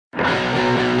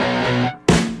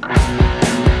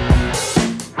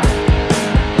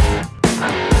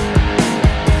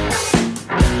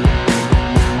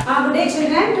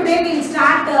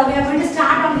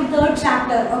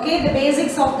Okay, the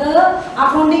basics of the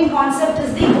accounting concept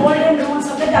is the golden rules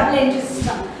of the double entry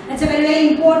system. It's a very, very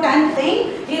important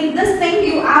thing. In this thing,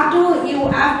 you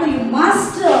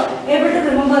must able to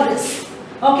remember this.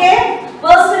 Okay,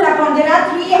 personal account. There are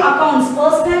 3 accounts: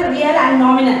 personal, real, and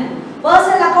nominal.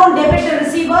 Personal account, debit the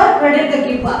receiver, credit the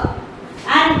giver.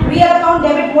 And real account,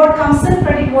 debit what comes in,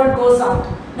 credit what goes out.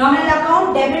 Nominal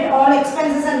account, debit all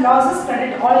expenses and losses,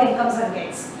 credit all incomes and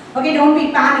gains. Okay, don't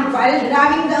be panicked. While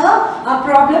deriving the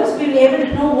problems, we will be able to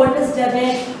know what is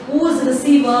debit, who is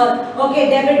receiver. Okay,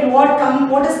 debit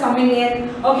what is coming in.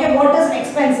 Okay, what is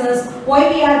expenses, why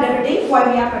we are debiting, why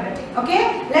we are crediting. Okay,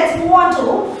 let's move on to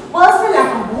personal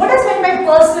account. What is meant by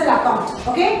personal account?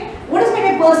 Okay, what is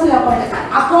meant by personal account?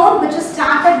 Account which is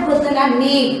started with a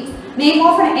name. Name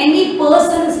of any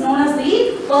person is known as the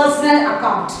personal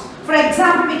account. For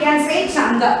example, we can say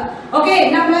Chanda. Okay,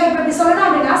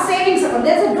 savings account.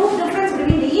 There is a difference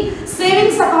between the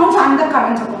savings account and the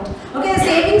current account. Okay, the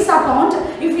savings account,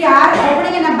 if we are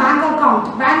opening in a bank account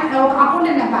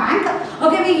in a bank,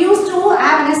 okay, we used to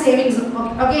have in a savings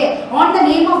account. Okay, on the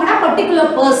name of a particular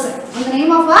person. On the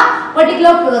name of a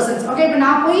particular person. Okay, இப்போ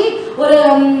நான் போய் ஒரு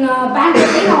பேங்க்ல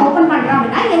போய் நான் open பண்றேன்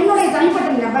அப்படினா என்னோட தனிப்பட்ட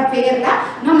நம்பர் பேர்ல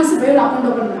நான் மிஸ்பேல் அக்கவுண்ட்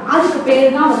ஓபன் பண்றேன். அதுக்கு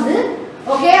பேர் தான் வந்து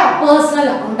okay, a personal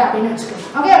account அப்படினு வெச்சுக்கோங்க.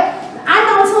 Okay, and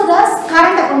also the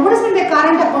current account. What is meant by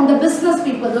current account? The business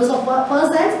people, those are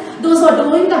persons, those who are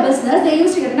doing the business, they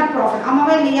used to get a profit.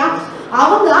 ஆமாவா இல்லையா?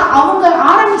 அவங்க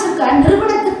ஆரம்பிச்சிருக்க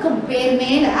நிறுவனத்துக்கு பேர்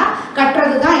மேல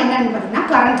கட்டறது தான் என்னன்னு பாத்தீங்கன்னா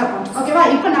current account. ஓகேவா?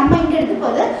 இப்போ நம்ம இங்க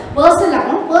எடுத்துப்போது personal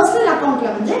account. Personal accountல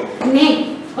வந்து name.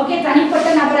 Okay, தனிப்பட்ட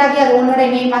நபராகி அது உன்னோட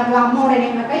நேம் ஆகலாம், அம்மாவோட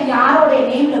நேம் ஆகலாம், யாரோட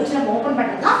நேம்ல வச்சு நம்ம ஓபன்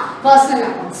பண்றது தான் personal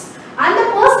accounts. And the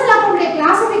personal account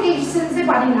classifications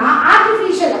பாத்தீங்கன்னா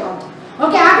artificial account.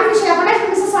 Okay, artificial account if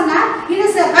Mrs. சொன்னா இது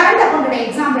current account ஓட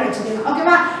எக்ஸாம்பிள் எடுத்துக்கலாம்.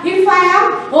 ஓகேவா? If I am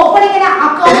opening an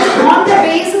account on the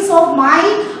basis of my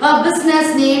business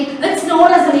name, it's known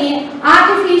as an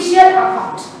artificial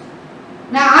account.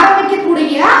 நான்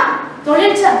ஆரம்பிக்கக்கூடிய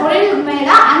தொழில் மேல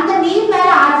அந்த நேம் மேல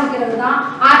ஆரம்பிக்கிறது தான்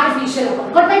artificial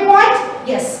account. Got my point?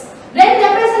 Yes. Then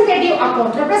representative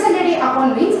account. Representative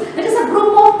account means it is a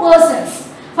group of persons.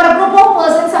 For a group of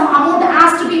persons, some amount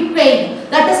has to be paid.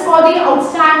 That is called the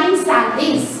outstanding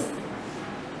salaries.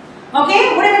 Okay,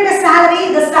 what is the salary?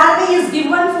 The salary is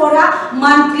given for a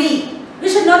monthly. We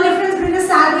should know the difference between the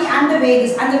salary and the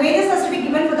wages. And the wages has to be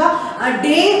given for the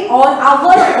day or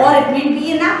hour, or it may be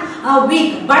in a week,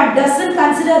 but doesn't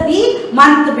consider the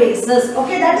month basis.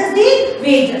 Okay, that is the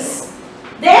wages.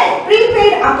 Then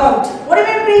prepaid account. What do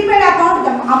you mean prepaid account?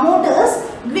 The amount is,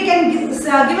 we can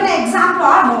give an example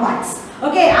for mobiles.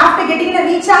 Okay, after getting the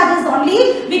recharges only,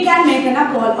 we can make a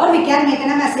call or we can make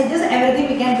a messages, everything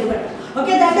we can do it.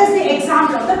 Okay, that is the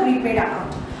example of the prepaid account.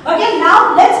 Okay, now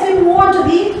let's move on to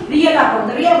the real account.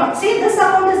 The real one. See, this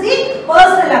account is the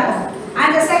personal account. And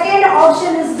the second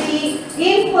option is the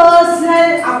impersonal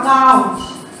account.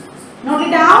 Note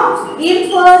it down.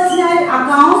 Impersonal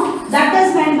account, that is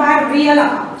meant by real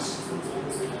account.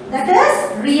 That is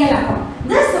real account.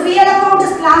 This real account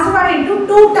is classified into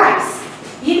two types.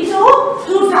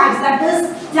 That is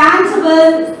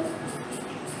tangible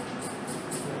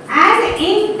and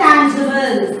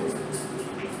intangible.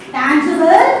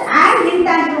 Tangible and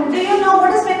intangible. Do you know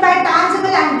what is meant by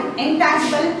tangible and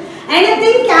intangible?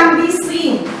 Anything can be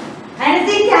seen.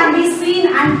 Anything can be seen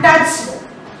and touched.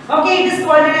 Okay, it is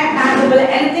called an tangible.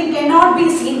 Anything cannot be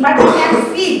seen, but we can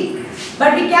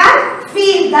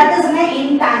feel. That is an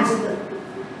intangible.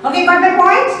 Okay, got my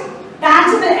point?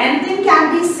 Tangible, anything can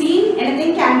be seen,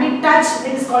 anything can be touched,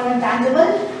 it is called intangible.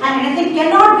 And anything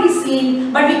cannot be seen,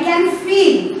 but we can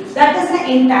feel, that is an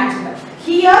intangible.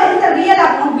 Here in the real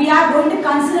account, we are going to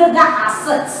consider the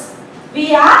assets. We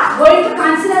are going to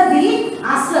consider the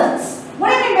assets. What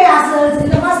do you mean by assets? In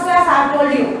the first class, I have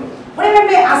told you. What do you mean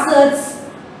by assets?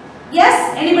 Yes,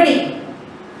 anybody?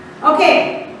 Okay.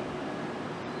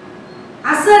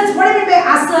 Assets, what do you mean by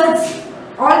assets?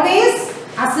 Always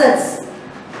assets.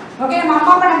 Okay, நம்ம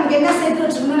அம்மா அப்பா நமக்கு என்ன சேர்த்து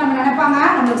வச்சிருக்கணும் நம்ம நினைப்பாங்க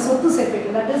நமக்கு சொத்து சேர்த்து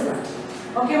வைக்கணும். That is right.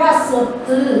 ஓகேவா?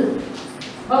 சொத்து.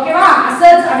 ஓகேவா?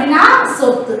 assets அப்படினா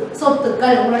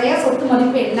சொத்துக்கள். உங்களுடைய சொத்து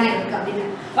மதிப்பு என்ன இருக்கு அப்படினா.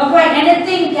 Okay,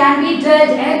 anything can be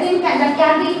judged, anything that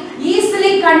can be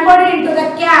easily converted into the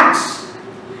cash.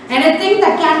 Anything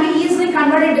that can be easily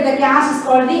converted into the cash is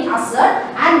called the asset,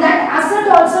 and that asset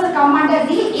also will come under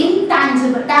the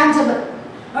intangible, tangible.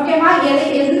 Okay,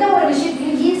 எந்த ஒரு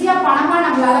விஷயத்தையும் ஈஸியா பணமா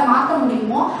நம்மளால மாத்த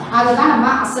முடியுமோ அதுதான் நம்ம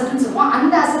அசெட்னு சொல்றோம்.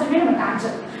 அந்த அசெட்மே நம்ம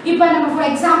டான்ஜிபிள். இப்போ நம்ம ஃபார்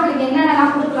எக்ஸாம்பிள்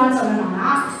என்னென்னலாம் கொடுக்கலாம்னு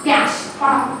சொன்னோம்னா கேஷ்,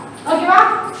 பணம். ஓகேவா?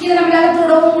 இது நம்மளால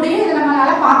தொடவும் முடியும், இது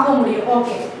நம்மளால பார்க்கவும் முடியும்.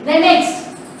 Okay. Then next,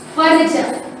 furniture.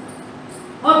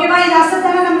 Okay va, இது asset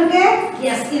தான நமக்கு?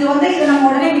 Yes, இது வந்து இத நம்ம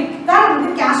உடனே வித்தா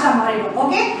நமக்கு cash ஆ மாறிடும்.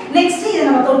 Okay, next இத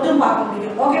நம்ம தொட்டு பார்க்க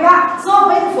முடியும். Okay va, so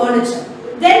by the furniture,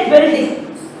 then building.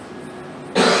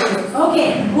 Okay,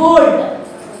 gold.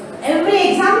 Every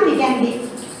example we can give.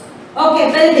 Okay,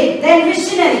 building, then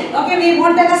machinery. Okay, we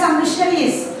wanted some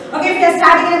machineries. Okay, if we are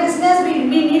starting a business, we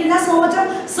need so much of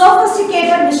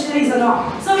sophisticated machineries and all.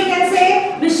 So we can say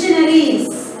machineries.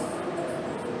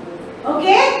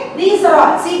 Okay, these are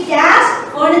all. See, cash,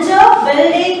 furniture,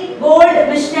 building, gold,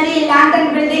 machinery, land and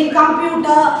building,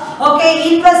 computer. Okay,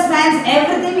 investments,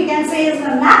 everything we can say is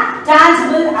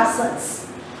tangible assets.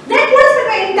 Then what is the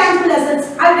intangible assets?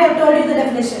 I have told you the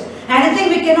definition. Anything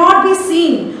we cannot be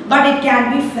seen, but it can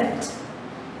be felt.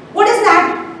 What is that?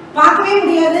 பார்க்கவே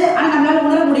முடியாது ஆனா நம்மளால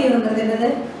உணர முடியும்ங்கிறது என்னது?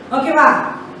 ஓகேவா?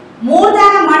 More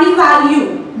than a money value,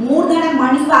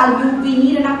 we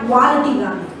need a quality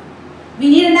value. We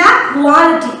need a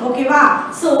quality. Okay,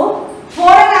 so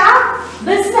for a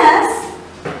business,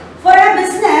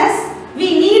 we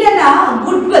need a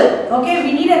goodwill. Okay,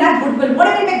 we need a goodwill. What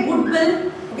do we make goodwill?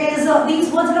 Okay, so these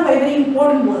words are very, very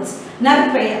important words.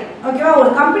 நற்பெயர். Okay, ஒரு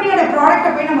கம்பெனியோட ப்ராடக்ட்டை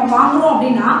போய் நம்ம வாங்குறோம்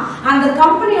அப்படினா அந்த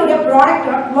கம்பெனியோட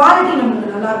ப்ராடக்ட்டோட குவாலிட்டி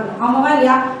நமக்கு நல்லா இருக்கணும். ஆமாவா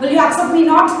இல்லையா? Will you accept me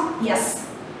not? Yes.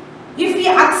 If we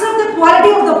accept the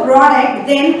quality of the product,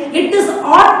 then it is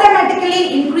automatically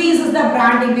increases the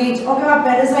brand image. Okay,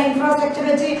 பெருசா infrastructure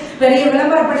வச்சு பெரிய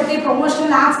விளம்பரப்படுத்தி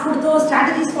promotional ads கொடுத்து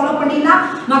strategies follow பண்ணினா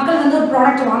மக்கள் வந்து ஒரு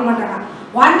ப்ராடக்ட் வாங்க மாட்டாங்க.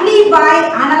 Only by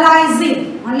analyzing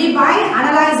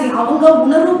அவங்க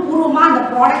உணர்வுபூர்வமா அந்த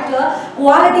ப்ராடக்ட்ல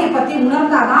குவாலிட்டியை பத்தி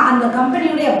உணர்ந்தாதான் அந்த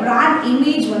கம்பெனியோட பிராண்ட்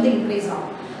இமேஜ் வந்து இன்க்ரீஸ்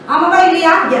ஆகும். ஆமாவா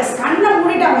இல்லையா? எஸ், கண்ணை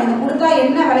மூடிட்டாங்க இந்த கொடுத்தா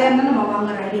என்ன விலையான்னு நம்ம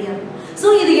வாங்குற ஐடியா. So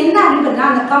இது என்ன அப்படின்னா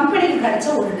அந்த கம்பெனிக்கு கிடைச்ச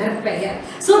ஒரு நற்பெயர்.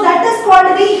 So that is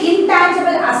called the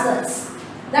intangible assets.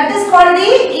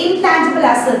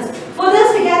 For this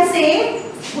we can say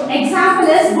example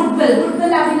is goodwill.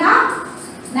 Goodwill அப்படினா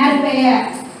நற்பெயர்.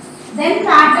 Then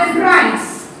patent rights.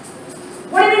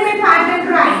 What do we mean by patent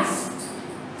rights?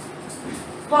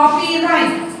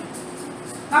 Copyright.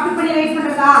 Copy பண்ணி ரைட்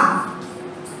பண்றதா?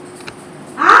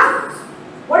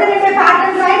 What do we mean by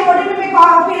patent right? What do we mean by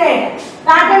copyright?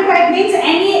 Patent right means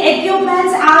any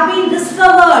equipments have been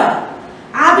discovered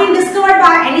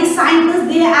by any scientist.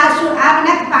 They should have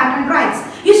patent rights.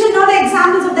 You should know the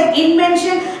examples of the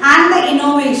invention and the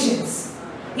innovations.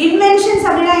 Inventions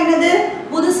அப்படினா என்னது?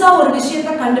 புதுசா ஒரு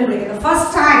விஷயத்தை கண்டுபிடிக்கிறது. First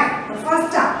time.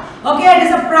 Okay, it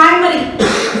is a primary.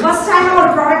 First time ஒரு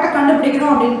ப்ராடக்ட்டை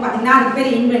கண்டுபிடிக்கிறோம் அப்படினு பாத்தீங்கன்னா அது பேர்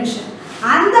invention.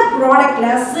 அந்த ப்ராடக்ட்ல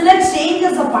சில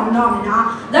சேஞ்சஸ் பண்ணோம்னா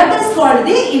that is called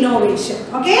the innovation.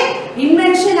 Okay,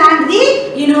 invention and the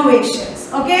innovations.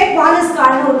 Okay, பாலிஸ்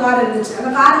கார்னு ஒரு கார் இருந்துச்சு.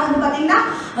 அந்த கார் வந்து பாத்தீங்கன்னா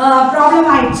ப்ராப்ளம்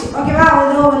ஆயிடுச்சு. ஓகேவா,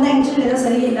 அது வந்து இன்ஜின் ஏதோ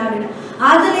சரியில்லை அப்படினா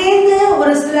அதுல இருந்து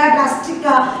ஒரு சில டிராஸ்டிக்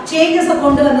சேஞ்சஸ்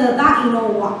கொண்டு வந்தது தான்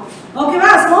இனோவா.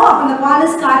 ஓகேவா, சோ அந்த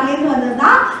பாலிஸ் கார்ல இருந்து வந்தது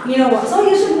தான் Innova. So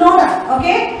you should know that.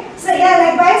 Okay, so yeah,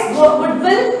 likewise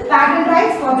goodwill, patent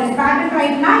rights. Patent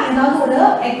right na ஏதாவது ஒரு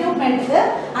எக்யூப்மென்ட்க்கு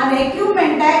அந்த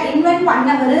எக்யூப்மென்ட்டை இன்வென்ட்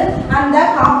பண்ணவர் அந்த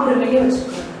காப்புரிமையை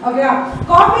வச்சிருக்காரு. ஓகேவா,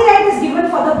 copyright is given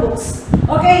for the books.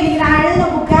 Okay, நீங்க நான் எழுதின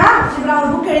புக்க இப்ப ஒரு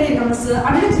புக் எழுதிருக்கேன் மிஸ்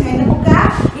அப்படின்னு வச்சுங்க. இந்த புக்க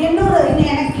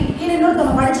எனக்கு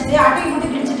இன்னொருத்தவங்க படிச்சுட்டு அட்டை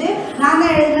மட்டும் கிழிச்சிட்டு நான்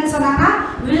தான் எழுதுனேன்னு சொன்னாங்கன்னா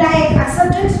will I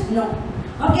accept it? No.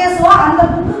 Okay, so அந்த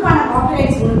புக்குக்கான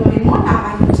காப்பிரைட்ஸ் கொடுக்கணுமோ நான்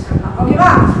வாங்கி வச்சுக்கலாம். ஓகேவா,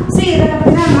 see இத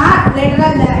பத்தி நம்ம லேட்டரா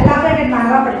இந்த எலாபரேட்டட்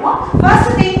மேனரா படிப்போம்.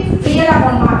 ஃபர்ஸ்ட் திங் ரியல்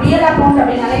அக்கவுண்ட்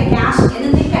அப்படினாலே cash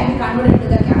anything can be converted into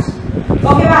the cash.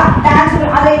 ஓகேவா,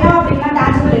 tangible அது என்ன அப்படினா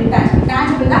tangible intangible.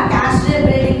 tangible தான் cash,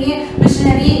 building,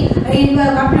 machinery,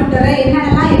 computer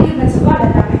என்னென்னலாம் equipments இருக்கோ அது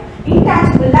எல்லாமே.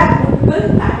 intangible தான் goodwill,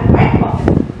 patent right,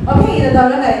 copyright. Okay, இத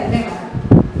தவிர வேற எதுவுமே வராது.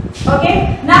 Okay,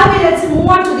 now let's move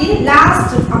on to the last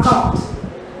account.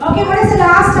 Okay, what is the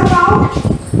last account?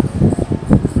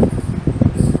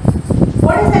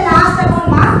 What is the last account,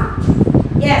 ma?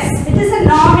 Yes, it is a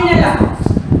nominal account.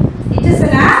 It is a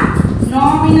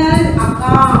nominal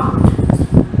account.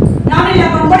 Nominal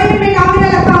account. What do you mean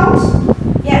nominal account?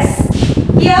 Yes,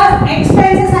 here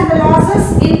expenses and the losses,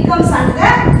 incomes and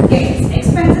the gains.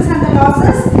 Expenses and the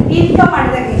losses, income and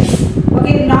the gains.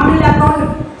 Okay, nominal account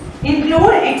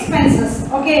include expenses.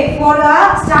 Okay, for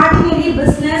starting any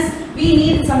business we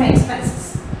need some expenses.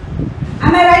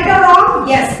 Am I right or wrong?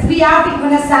 Yes, we have to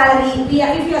give a salary.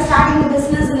 If you are starting a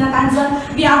business in a concern,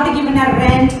 we have to give a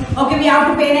rent. Okay, we have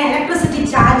to pay electricity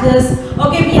charges.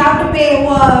 Okay, we have to pay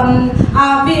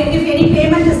if any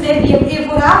payment is there. If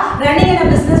for running in a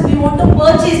business we want to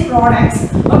purchase products.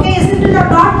 Okay, isn't it or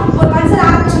not? For concern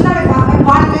action na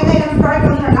product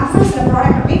வந்து நம்ம சில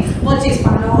product போய் purchase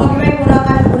பண்ணனும். Okay,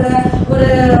 ஒரு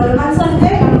கன்சர்னுக்கு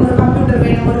நமக்கு ஒரு computer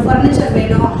வேணும், ஒரு ஃபர்னிச்சர்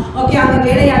வேணும். ஓகே, அந்த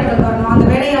வேலையாட்கள் வரணும், அந்த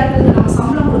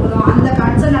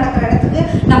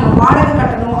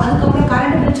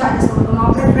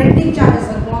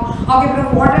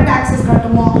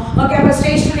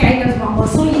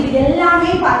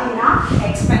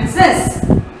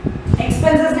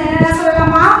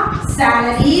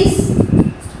salaries,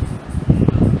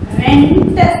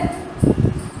 rent.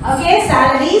 Okay,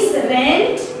 salaries,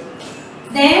 rent,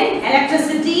 then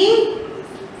electricity.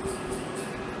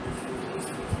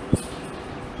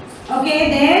 Okay,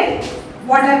 then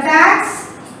water tax,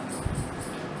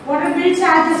 water bill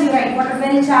charges, you write water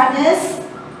bill charges,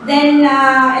 then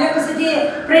electricity,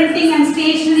 printing and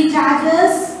stationery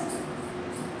charges,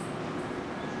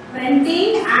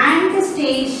 printing and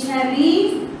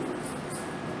stationery.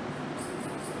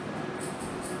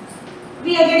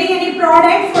 We are getting any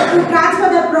product, to transfer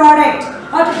the product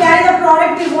or to carry the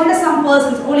product, we want some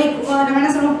persons. Only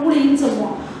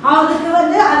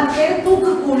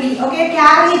okay,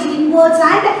 carriage inwards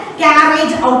and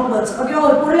carriage outwards. Okay,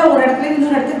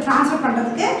 transfer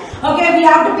okay, we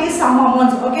have to pay some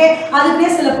amounts. Okay,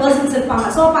 persons.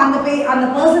 So on the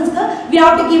persons we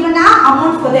have to give an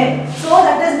amount for them. So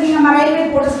that is being a railway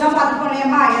quotas.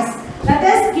 Yes, that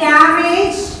is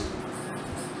carriage.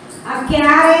 A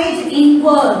carriage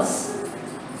inwards.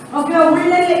 Okay,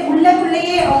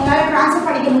 உள்ளக்குள்ளேயே உங்களால transfer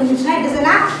பண்ணிக்க முடிஞ்சுச்சுனா it is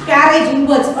a carriage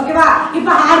inwards. ஓகேவா?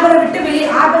 இப்போ ஹார்பரை விட்டு வெளிய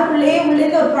ஹார்பருக்குள்ளேயே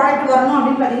உள்ளேந்து ஒரு product வரணும்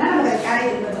அப்படி பாத்தீங்கன்னா நமக்கு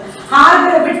carriage inwards.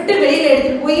 ஹார்பரை விட்டு வெளியில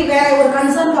எடுத்துட்டு போய் வேற ஒரு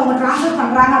கன்சர்ன் அவங்க ட்ரான்ஸ்ஃபர்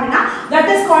பண்றாங்க அப்படினா that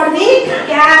is called the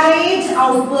carriage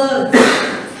outwards.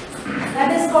 That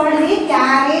is called the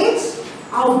carriage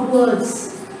outwards.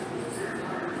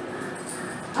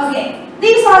 Okay,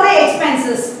 these are the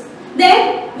expenses. Then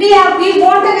we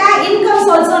want an incomes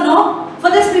also, no? For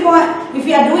this we want, if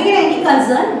we are doing any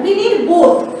concern, we need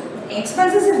both.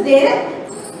 Expenses is there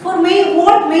for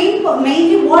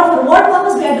mainly what for what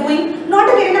purpose we are doing, not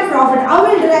to get a profit. How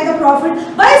will derive the profit?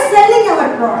 By selling our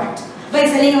product. By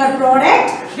selling our product,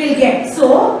 we'll get. So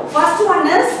first one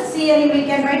is, see here we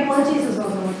can write purchases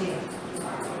also here.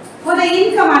 For the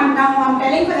income, I'm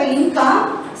telling for the income,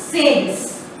 sales.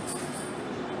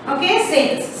 Okay,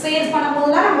 sales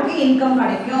பண்ணும்போது தான் நமக்கு income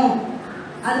கிடைக்கும்.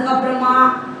 அதுக்கு அப்புறமா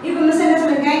இப்போ miss என்ன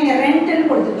சொல்றீங்க, இங்க ரென்ட்னு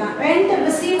கொடுத்துருக்காங்க. ரெண்ட்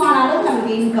ரிசீவ் ஆனாலும்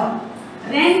நமக்கு இன்கம்.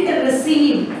 Rent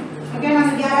receive. ஓகே,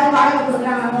 நமக்கு யாராவது வாடகை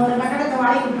கொடுக்குறாங்க, நம்ம ஒரு கட்டடத்தை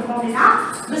வாடகை கொடுத்துருக்கோம் அப்படின்னா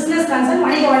பிசினஸ் கன்சர்ன்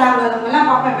வணிக வளாகங்கள் எல்லாம்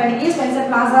பார்ப்போம். பெரிய ஸ்பென்சர்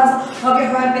பிளாசாஸ், ஓகே,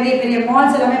 பெரிய பெரிய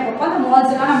மால்ஸ் எல்லாமே பார்ப்போம். அந்த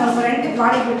மால்ஸ் எல்லாம் நம்ம ரெண்ட்டுக்கு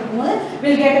வாடகை கொடுக்கும்போது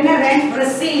will get a rent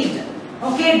received.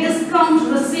 Okay, discount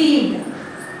received.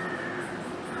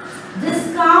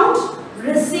 Discount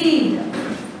received.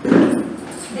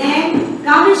 Then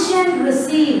commission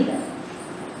received.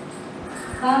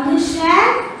 Commission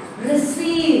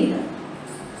received.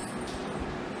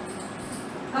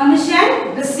 Commission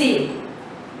received.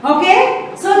 Okay,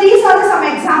 so these are some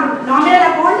examples. Nominal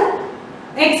account.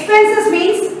 Expenses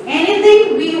means anything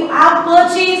we have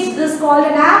purchased, this called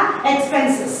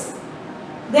expenses.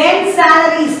 Then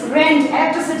salaries, rent,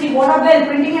 electricity, water bill,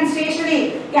 printing and stationery,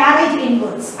 carriage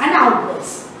inwards and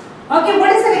outwards. Okay,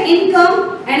 what is an income?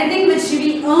 Anything which we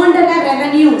earned in our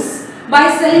revenues by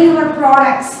selling our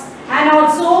products, and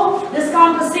also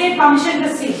discount received, commission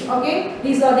received. Okay,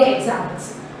 these are the examples.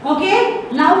 Okay,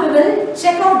 now we will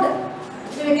check out.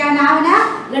 We can have a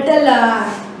little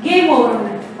game over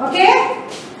it. Okay.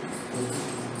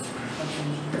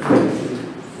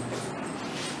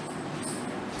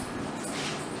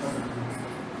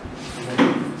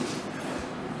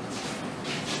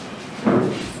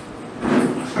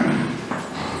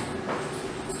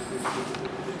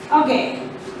 Okay,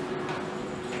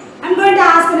 I'm going to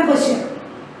ask a question.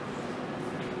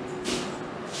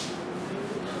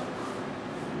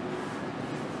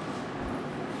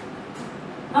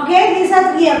 Okay, these are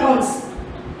three accounts.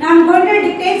 Now I'm going to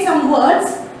dictate some words.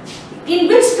 In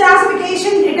which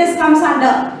classification it is comes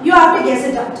under? You have to guess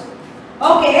it out.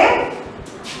 Okay.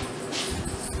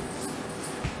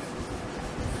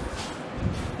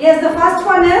 Yes, the first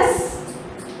one is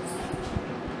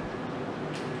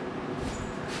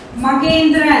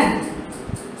Magendran.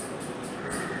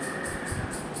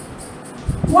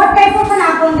 What type of an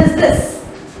account is this?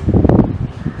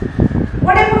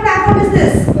 What type of an account is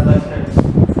this?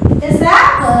 Is that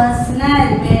personal?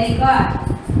 Very good.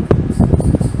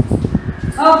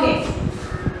 Okay.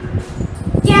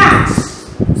 Cash.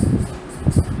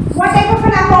 What type of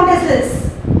an account is this?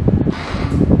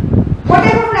 What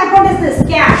type of an account is this?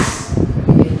 Cash.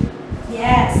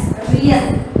 Yes, real.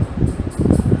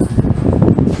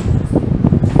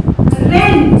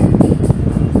 Rent.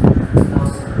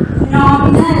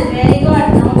 Nominal. Very good.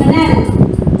 Nominal.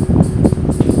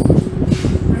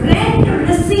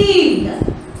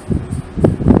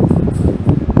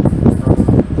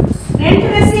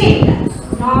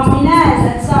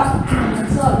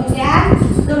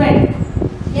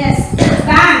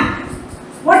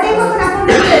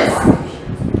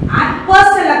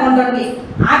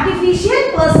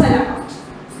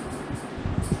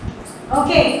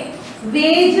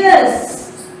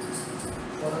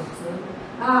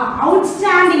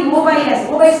 Outstanding. OYS.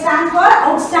 OYS stands for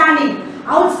outstanding.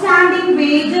 Outstanding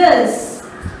wages.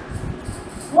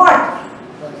 What?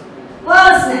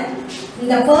 Personal. In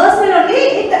the personal only,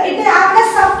 it has a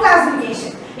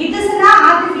sub-classification. It is an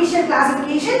artificial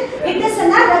classification. It is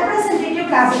an representative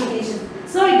classification.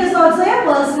 So it is also a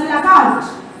personal account.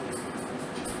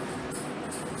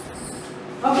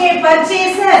 Okay,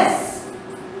 purchases.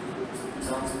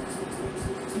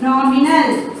 Nominal.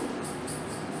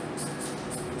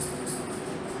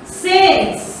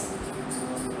 Sales.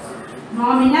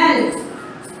 Nominal.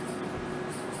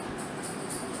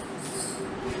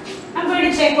 I'm going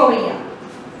to check over here.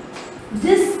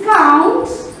 Discount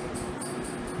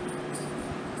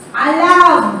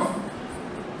allowed.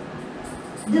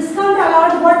 Discount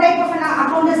allowed. What type of an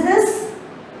account is this?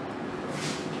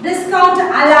 Discount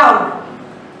allowed.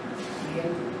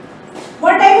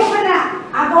 What type of an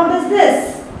account is this?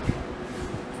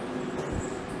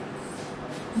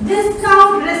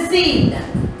 Discount received.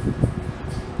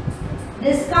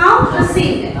 Discount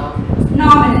received.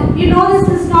 Nominal. You know this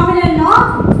is nominal, no?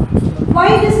 Why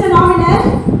it is a nominal?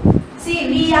 See,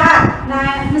 we are.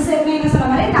 Miss Evne சொன்ன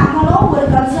மாதிரி நம்மளும் ஒரு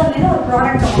கன்சர்ன்ல ஒரு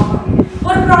product வாங்குறோம்.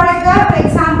 ஒரு ப்ராடக்ட்டா for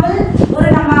example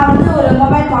நம்ம ஒரு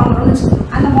mobile வாங்குறோம்னு வெச்சுக்கோங்க.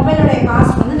 அந்த மொபைலோட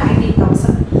காஸ்ட்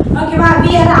 19,000. ஓகேவா?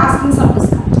 We are asking some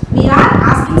discount. We are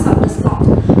asking some discount.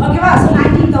 ஓகேவா? So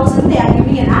 19,000 they are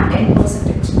giving a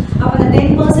 10%. அப்ப அந்த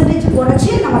 10%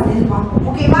 குறைச்சி நம்ம தென் வாங்குவோம்.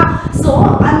 ஓகேவா? So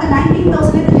அந்த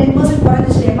 19,000 க்கு 10%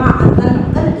 குறைஞ்சிச்சேமா அதனால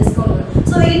நமக்கு அந்த டிஸ்கவுண்ட் வரும்.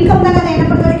 So the income தான என்ன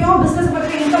பொறுத்த வரைக்கும் பிசினஸ்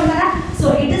பொறுத்த income தான. So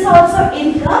it is also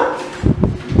income.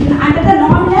 Under the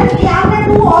nominal we have the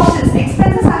two options,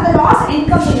 expenses and the loss,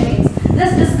 income remains.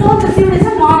 This discount received is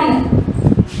a nominal.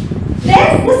 Then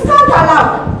discount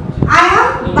allowed. I am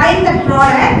buying the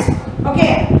product,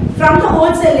 okay, from the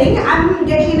wholesaling. I am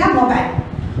getting in a mobile.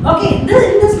 Okay, in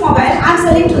this mobile I am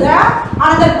selling to the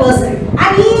another person,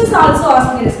 and he is also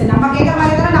asking discount. நம்ம கேக்குற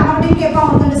மாதிரி தான நம்ம கிட்ட கேப்பா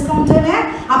உங்களுக்கு discount தானே.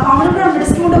 அப்ப அவனுக்கு நம்ம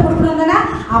டிஸ்கவுண்ட் கொடுக்கணும் தானே.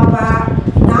 அப்ப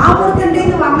நான் ஒருத்தன்டே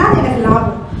வாங்குனா எனக்கு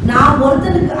லாபம். நான்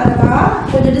ஒருத்தனுக்கு அதுக்கு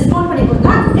கொஞ்சம் டிஸ்கவுண்ட் பண்ணி கொடுத்தா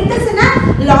it is in a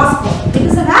loss form. It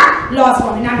is in a loss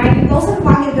form. நான் 19,000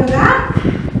 வாங்கி இருக்கறதா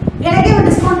எனக்கே ஒரு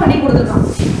டிஸ்கவுண்ட் பண்ணி கொடுத்துட்டான்.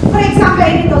 For example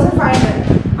 18,500.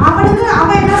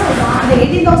 அவன் என்ன சொல்றான்? அந்த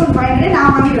 18,500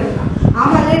 நான் வாங்கி இருக்கேன்.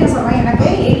 அவன் என்ன சொல்றான்? எனக்கு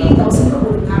 18,000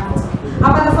 கொடுங்க.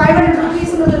 அப்ப அந்த 500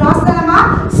 rupees ஒரு லாஸ் தானமா.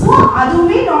 சோ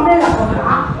அதுவுமே normal account.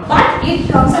 But it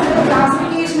comes under the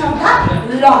classification of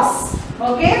the loss.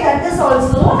 Okay, that is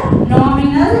also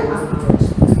nominal account.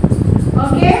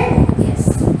 Okay, yes,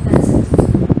 that's it.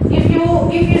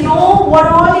 If you know what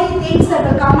all the things that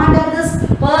will come under this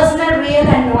personal, real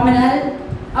and nominal,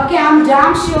 okay, I'm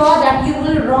damn sure that you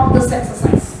will rock this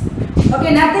exercise.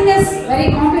 Okay, nothing is very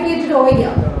complicated over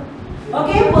here.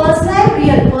 Okay, personal,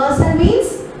 real. Personal means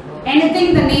anything,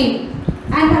 the name,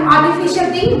 and artificial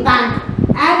thing, bank,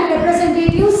 and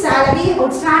representative, salary,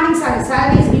 outstanding salary.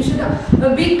 Salaries, we should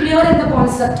be clear in the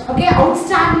concept. Okay,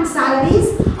 outstanding salaries,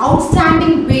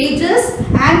 outstanding wages,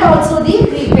 and also the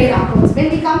prepaid accounts. When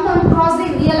we come across the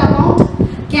real account,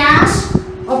 cash,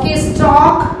 okay,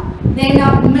 stock, then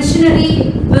machinery,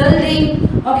 building,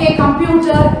 okay,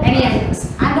 computer, any items,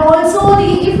 and also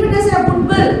if it is a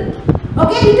goodwill,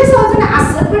 okay, it is also an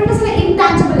asset, but it is an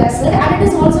intangible asset, and it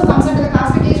is also comes under the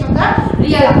classification of the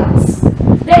real accounts.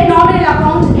 Then nominal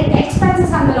account, it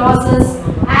expenses and the losses,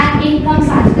 and incomes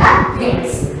and the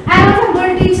gains. And also I'm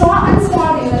going to teach one small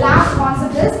thing. The last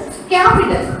concept is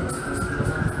capital.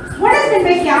 What is meant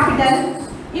by capital?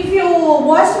 If you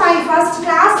watched my first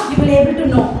class, you will be able to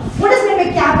know. What is meant by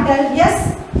capital? Yes?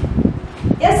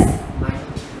 Yes?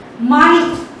 Money.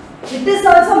 It is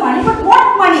also money, but what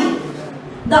money?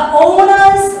 The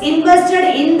owners invested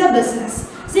in the business.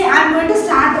 See, I am going to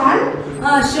start on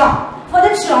shop. For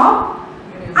that shop,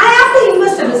 I have to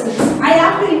invest a business. I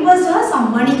have to invest some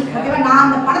money. Okay, நான்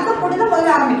அந்த பணத்தை போட்டு தான்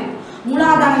முதல்ல ஆரம்பிக்கணும்.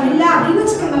 மூலாதாரம் இல்ல அப்படின்னு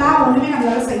வச்சுக்கோங்களா ஒண்ணுமே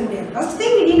நம்மளால செய்ய முடியாது. First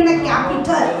thing we need a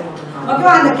capital.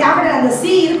 ஓகேவா? அந்த கேபிட்டல் அந்த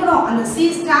C இருக்கணும். அந்த C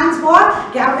stands for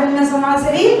capital சொன்னாலும்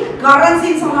சரி,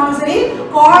 currency சொன்னாலும் சரி,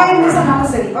 coin சொன்னாலும்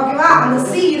சரி. ஓகேவா? அந்த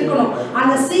C இருக்கணும்.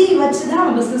 அந்த C வச்சு தான்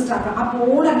நம்ம business ஸ்டார்ட் பண்ணலாம். அப்போ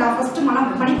ஓனர் நான் ஃபர்ஸ்ட்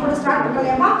மணி போட்டு ஸ்டார்ட்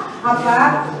பண்ணலையாமா? அப்ப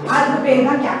அதுக்கு பேர்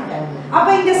தான் கேபிட்டல். அப்ப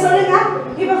இங்க சொல்லுங்க.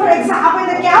 இப்போ ஃபார் எக்ஸாம்பிள் அப்ப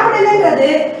இந்த கேபிட்டல்ங்கிறது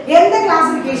எந்த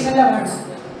கிளாசிஃபிகேஷன்ல வரும்?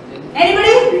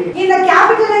 Anybody? இந்த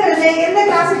கேபிட்டல்ங்கிறது எந்த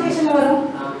கிளாசிஃபிகேஷன்ல வரும்?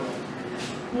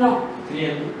 No.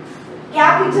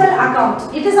 Capital account.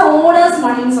 It is a owner's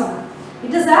money.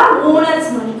 It is a owner's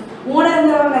money. Owner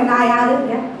is na yaru?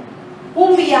 Whom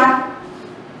we are?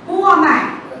 Who am I?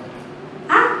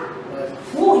 Huh?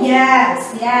 Who?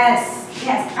 Yes.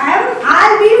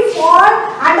 I'll be fall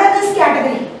under this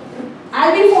category.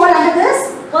 I'll be fall under this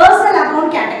personal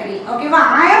account category.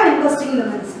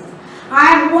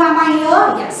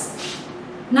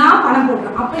 நான் பணம்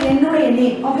போடுறேன் அப்ப என்னுடைய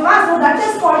name. ஓகேவா? So that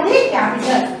is called the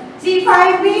capital. See, if I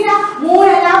have been more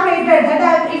elaborated,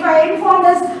 if I inform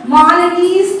this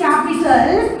Malini's capital,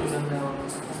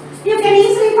 you can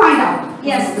easily find out.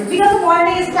 Yes, because the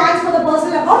Malini stands for the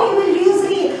personal account, you will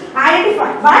easily identify.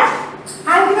 But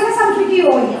I have given some tricky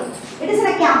over here. It is in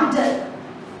a capital.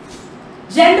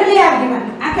 Generally, I have given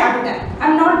a capital. I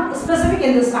am not specific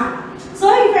in this manner. So,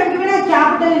 if I have given a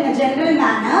capital in a general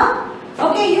manner,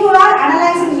 okay, you are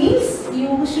analyzing means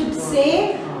you should say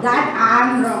that I am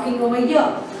rocking over here.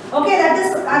 Okay,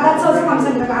 that's also comes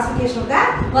under the classification of the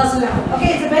personal account. Okay,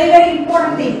 it's a very, very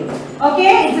important thing.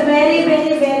 Okay, it's a very,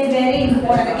 very, very, very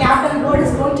important. The capital word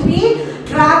is going to be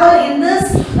travel in this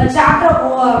chapter,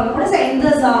 or what is it, in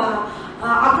this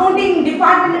accounting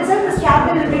department itself. This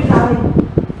capital will be traveling.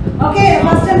 Okay,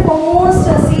 first and foremost,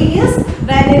 C is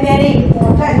very, very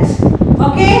important.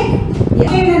 Okay,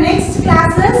 in the next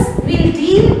classes, we'll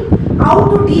deal how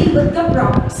to deal with the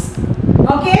problem.